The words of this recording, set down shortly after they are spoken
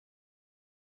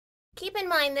Keep in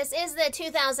mind, this is the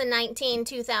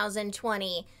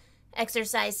 2019-2020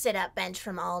 exercise sit-up bench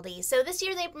from Aldi. So this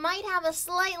year they might have a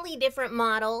slightly different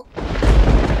model.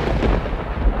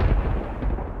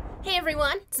 Hey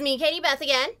everyone, it's me, Katie-Beth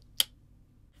again.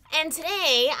 And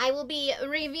today I will be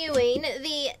reviewing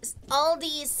the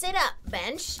Aldi sit-up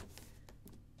bench.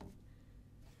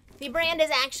 The brand is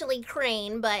actually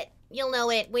Crane, but you'll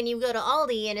know it when you go to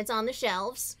Aldi and it's on the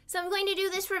shelves. So I'm going to do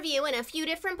this review in a few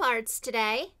different parts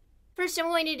today. First, I'm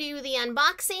going to do the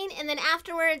unboxing, and then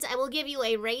afterwards, I will give you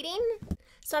a rating.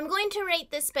 So I'm going to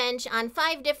rate this bench on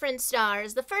 5 different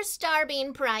stars. The first star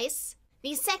being price.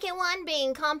 The second one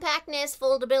being compactness,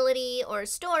 foldability, or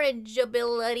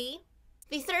storageability.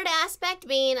 The third aspect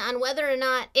being on whether or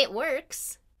not it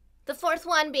works. The fourth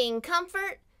one being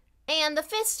comfort. And the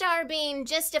fifth star being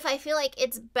just if I feel like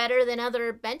it's better than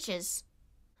other benches.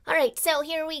 Alright, so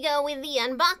here we go with the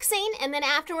unboxing, and then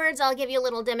afterwards I'll give you a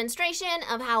little demonstration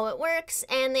of how it works,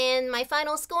 and then my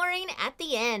final scoring at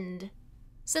the end.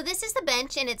 So this is the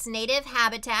bench in its native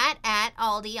habitat at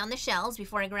Aldi on the shelves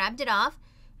before I grabbed it off.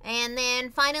 And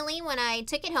then finally when I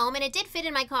took it home, and it did fit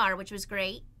in my car, which was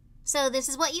great. So this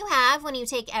is what you have when you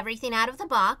take everything out of the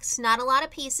box. Not a lot of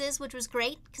pieces, which was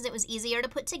great because it was easier to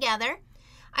put together.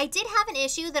 I did have an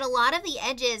issue that a lot of the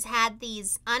edges had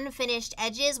these unfinished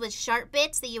edges with sharp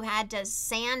bits that you had to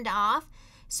sand off.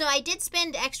 So I did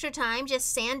spend extra time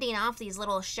just sanding off these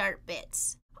little sharp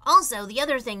bits. Also, the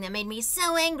other thing that made me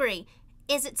so angry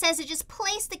is it says to just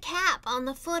place the cap on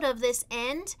the foot of this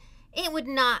end. It would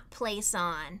not place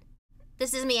on.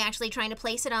 This is me actually trying to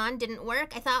place it on. Didn't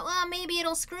work. I thought, well, maybe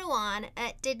it'll screw on.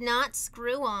 It did not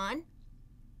screw on.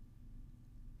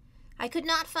 I could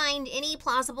not find any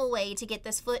plausible way to get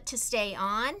this foot to stay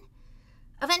on.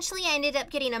 Eventually, I ended up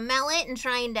getting a mallet and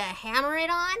trying to hammer it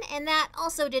on, and that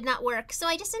also did not work. So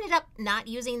I just ended up not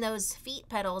using those feet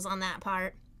pedals on that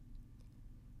part.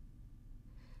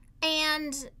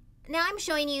 And now I'm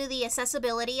showing you the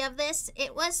accessibility of this.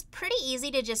 It was pretty easy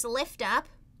to just lift up,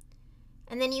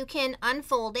 and then you can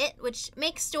unfold it, which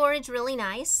makes storage really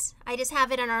nice. I just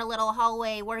have it in our little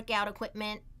hallway workout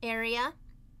equipment area.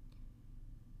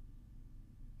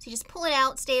 So you just pull it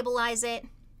out, stabilize it.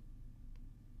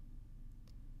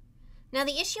 Now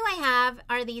the issue I have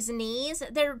are these knees.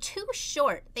 They're too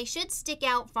short. They should stick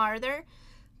out farther,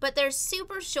 but they're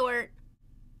super short.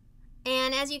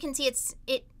 And as you can see,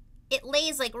 it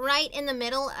lays like right in the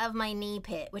middle of my knee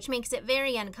pit, which makes it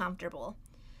very uncomfortable.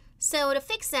 So to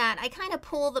fix that, I kind of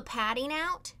pull the padding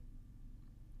out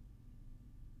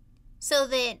so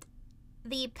that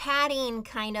the padding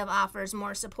kind of offers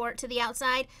more support to the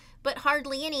outside, but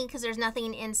hardly any because there's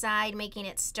nothing inside making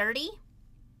it sturdy.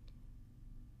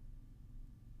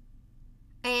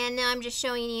 And now I'm just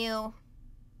showing you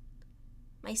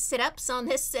my sit-ups on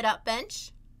this sit-up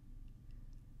bench.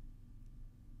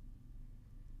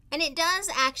 And it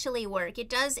does actually work. It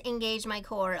does engage my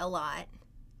core a lot.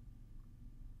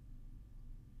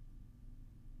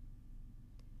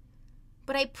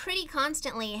 But I pretty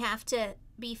constantly have to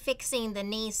be fixing the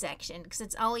knee section because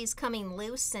it's always coming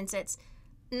loose since it's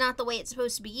not the way it's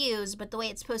supposed to be used, but the way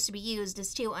it's supposed to be used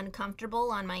is too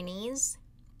uncomfortable on my knees.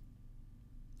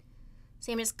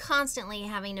 So I'm just constantly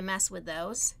having to mess with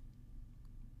those.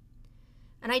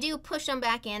 And I do push them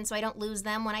back in so I don't lose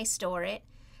them when I store it.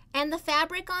 And the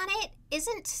fabric on it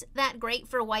isn't that great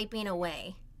for wiping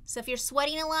away. So if you're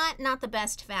sweating a lot, not the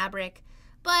best fabric,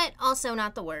 but also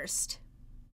not the worst.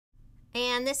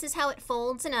 And this is how it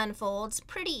folds and unfolds.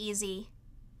 Pretty easy.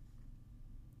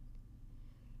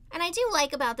 And I do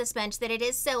like about this bench that it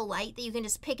is so light that you can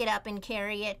just pick it up and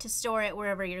carry it to store it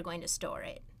wherever you're going to store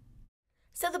it.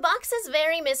 So the box is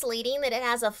very misleading that it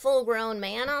has a full-grown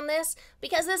man on this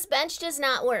because this bench does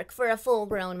not work for a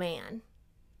full-grown man.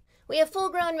 We have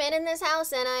full-grown men in this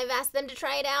house and I've asked them to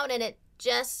try it out and it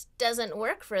just doesn't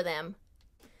work for them.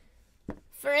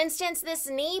 For instance, this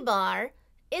knee bar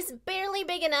is barely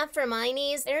big enough for my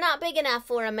knees. They're not big enough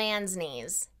for a man's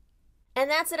knees. And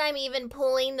that's that I'm even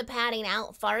pulling the padding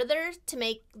out farther to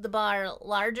make the bar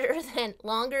longer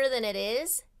than it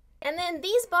is. And then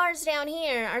these bars down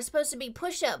here are supposed to be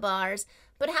push-up bars,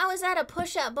 but how is that a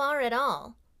push-up bar at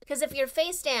all? Because if you're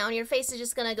face down, your face is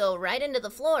just going to go right into the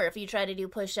floor if you try to do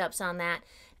push-ups on that.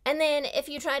 And then if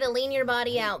you try to lean your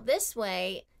body out this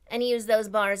way and use those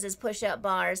bars as push-up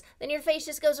bars, then your face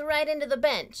just goes right into the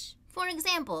bench. For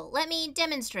example, let me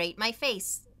demonstrate my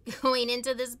face going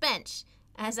into this bench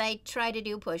as I try to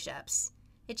do push-ups.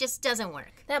 It just doesn't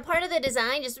work. That part of the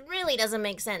design just really doesn't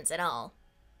make sense at all.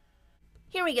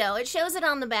 Here we go. It shows it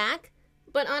on the back,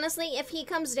 but honestly, if he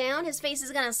comes down, his face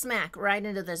is gonna smack right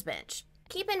into this bench.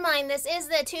 Keep in mind, this is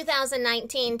the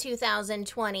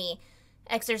 2019-2020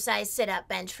 exercise sit-up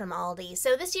bench from Aldi.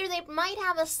 So this year they might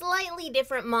have a slightly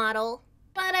different model,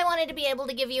 but I wanted to be able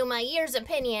to give you my year's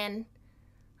opinion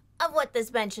of what this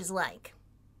bench is like.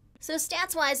 So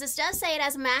stats-wise, this does say it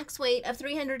has a max weight of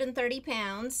 330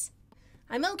 pounds.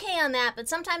 I'm okay on that, but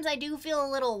sometimes I do feel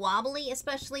a little wobbly,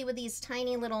 especially with these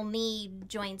tiny little knee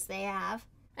joints they have.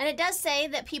 And it does say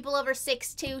that people over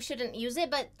 6'2" shouldn't use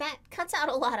it, but that cuts out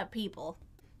a lot of people.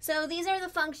 So these are the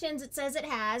functions it says it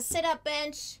has. Sit-up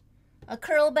bench, a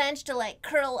curl bench to like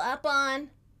curl up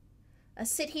on, a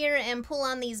sit here and pull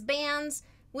on these bands,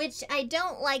 which I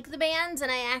don't like the bands,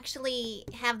 and I actually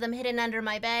have them hidden under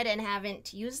my bed and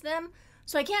haven't used them.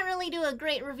 So I can't really do a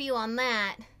great review on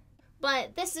that.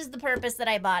 But this is the purpose that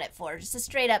I bought it for, just a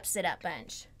straight up sit-up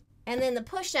bench. And then the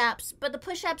push-ups, but the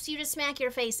push-ups you just smack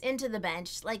your face into the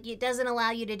bench. Like, it doesn't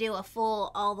allow you to do a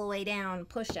full all the way down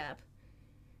push-up.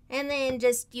 And then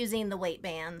just using the weight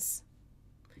bands.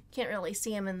 Can't really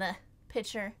see them in the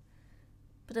picture,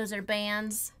 but those are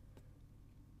bands.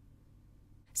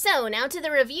 So now to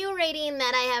the review rating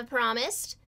that I have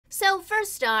promised. So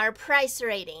first star, price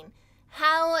rating.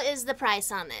 How is the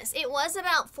price on this? It was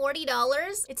about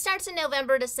 $40. It starts in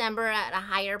November, December at a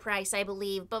higher price, I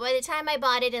believe. But by the time I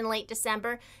bought it in late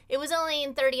December, it was only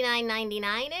in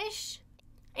 $39.99-ish.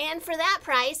 And for that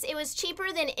price, it was cheaper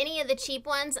than any of the cheap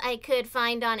ones I could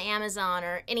find on Amazon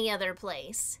or any other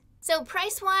place. So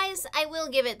price-wise, I will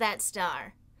give it that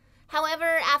star.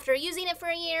 However, after using it for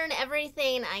a year and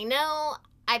everything I know,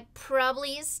 I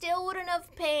probably still wouldn't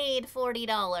have paid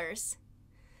 $40.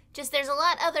 Just there's a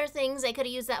lot other things I could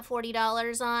have used that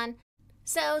 $40 on.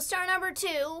 So star number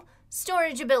 2,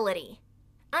 storageability.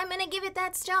 I'm going to give it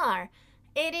that star.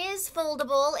 It is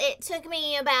foldable. It took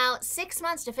me about 6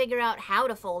 months to figure out how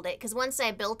to fold it, because once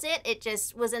I built it, it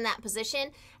just was in that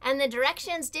position, and the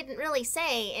directions didn't really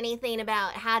say anything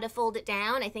about how to fold it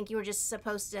down. I think you were just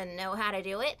supposed to know how to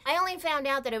do it. I only found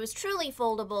out that it was truly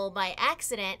foldable by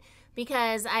accident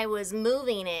because I was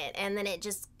moving it, and then it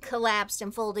just collapsed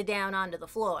and folded down onto the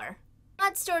floor.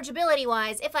 But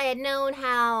storageability-wise, if I had known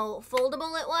how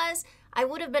foldable it was, I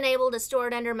would have been able to store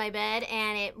it under my bed,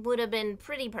 and it would have been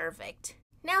pretty perfect.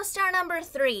 Now star number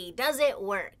 3, does it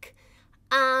work?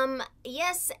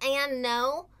 Yes and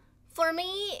no. For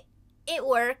me, it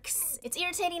works. It's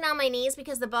irritating on my knees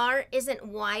because the bar isn't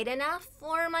wide enough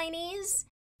for my knees.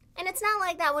 And it's not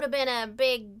like that would have been a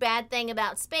big bad thing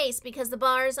about space, because the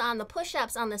bars on the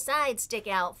push-ups on the side stick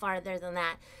out farther than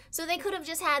that. So they could have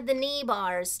just had the knee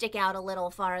bars stick out a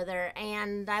little farther,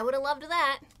 and I would have loved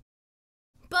that.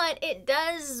 But it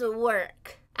does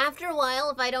work. After a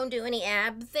while, if I don't do any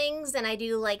ab things and I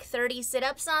do like 30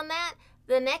 sit-ups on that,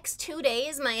 the next 2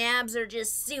 days my abs are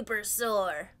just super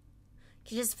sore.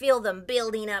 You just feel them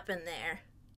building up in there.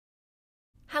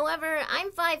 However,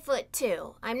 I'm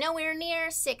 5'2". I'm nowhere near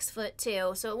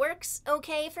 6'2", so it works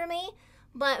okay for me.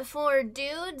 But for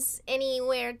dudes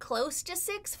anywhere close to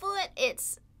 6 foot,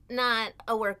 it's not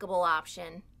a workable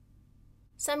option.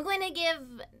 So I'm going to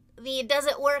give the does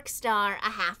it work star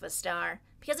a half a star.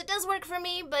 Because it does work for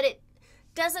me, but it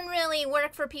doesn't really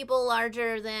work for people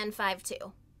larger than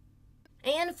 5'2".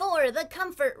 And for the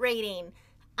comfort rating,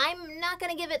 I'm not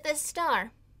going to give it this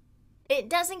star. It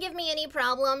doesn't give me any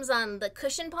problems on the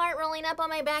cushion part rolling up on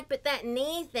my back, but that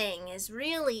knee thing is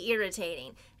really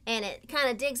irritating. And it kind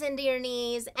of digs into your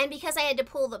knees. And because I had to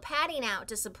pull the padding out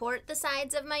to support the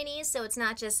sides of my knees, so it's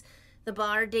not just the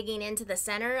bar digging into the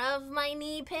center of my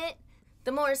knee pit,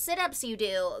 the more sit-ups you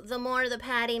do, the more the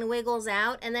padding wiggles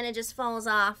out, and then it just falls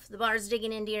off. The bar's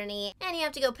digging into your knee, and you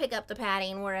have to go pick up the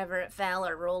padding wherever it fell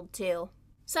or rolled to.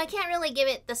 So I can't really give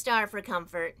it the star for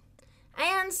comfort.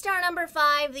 And star number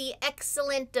 5, the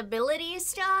excellent ability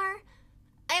star.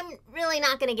 I'm really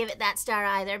not going to give it that star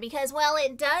either, because, well,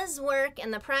 it does work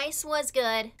and the price was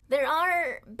good. There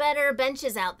are better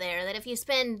benches out there that if you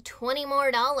spend $20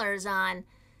 more on,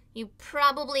 you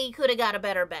probably could have got a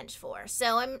better bench for.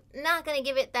 So I'm not going to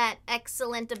give it that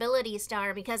excellent ability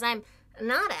star because I'm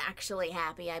not actually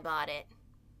happy I bought it.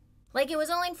 Like, it was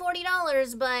only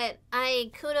 $40, but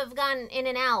I could have gotten in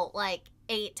and out like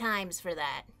 8 times for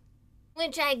that.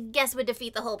 Which I guess would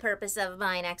defeat the whole purpose of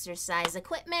buying exercise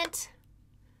equipment.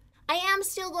 I am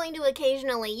still going to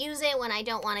occasionally use it when I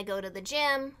don't want to go to the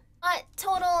gym. But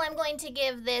total, I'm going to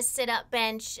give this sit-up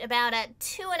bench about a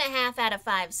 2.5 out of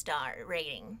 5 star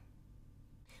rating.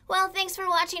 Well, thanks for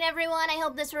watching, everyone. I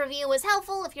hope this review was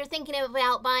helpful if you're thinking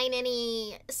about buying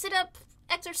any sit-up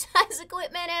exercise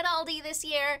equipment at Aldi this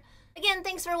year. Again,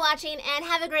 thanks for watching, and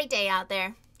have a great day out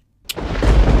there.